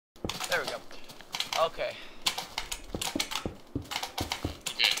Okay.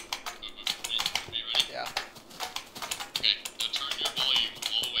 Okay. Are you ready? Yeah. Okay. Now turn your volume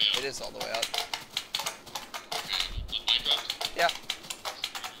all the way up. It is all the way up. Okay. Minecraft? Yeah.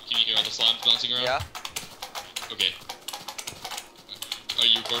 Can you hear all the slimes bouncing around? Yeah. Okay. Are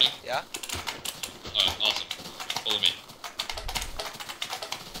you recording? Yeah. Alright, awesome. Follow me.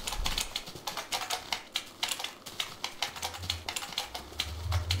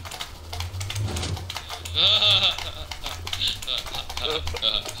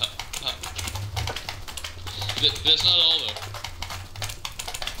 That's not all though.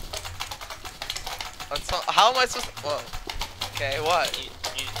 How am I supposed to... Whoa. Okay, what? Let's see.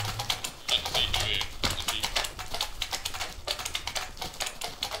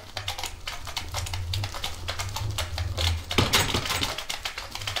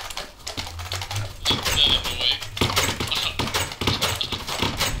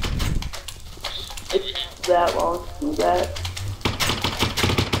 It's that long to do that.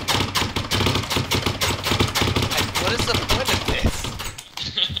 What is the point of this?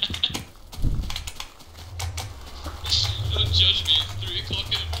 Don't judge me, it's 3 o'clock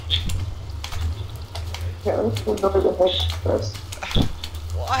in the morning. Yeah, let's go over the next first.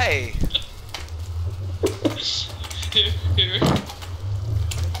 Why? Here.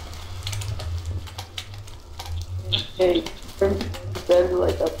 Hey, turn the bed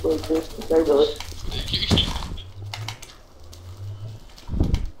like upload this regularly.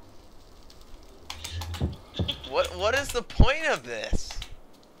 What is the point of this?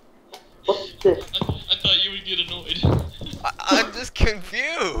 What's this? I thought you would get annoyed. I'm just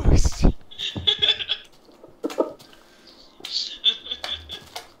confused.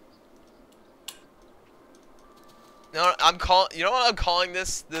 No, you know what I'm calling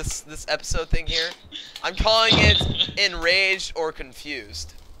this episode thing here? I'm calling it Enraged or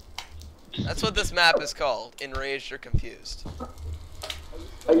Confused. That's what this map is called. Enraged or Confused.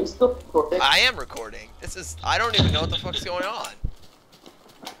 Are you still recording? I am recording. I don't even know what the fuck's going on.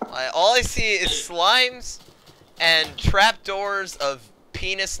 All I see is slimes and trapdoors of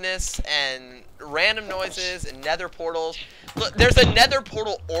penisness and random noises and nether portals. Look, there's a nether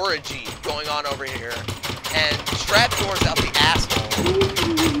portal orgy going on over here. And trapdoors out the asshole.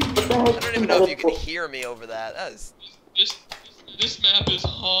 I don't even know if you can hear me over that. That is... This map is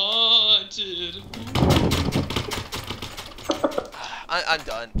haunted. I'm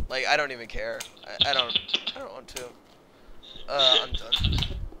done. Like, I don't even care. I don't want to. I'm done.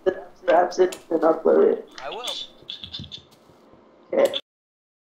 Grabs it and upload it. I will.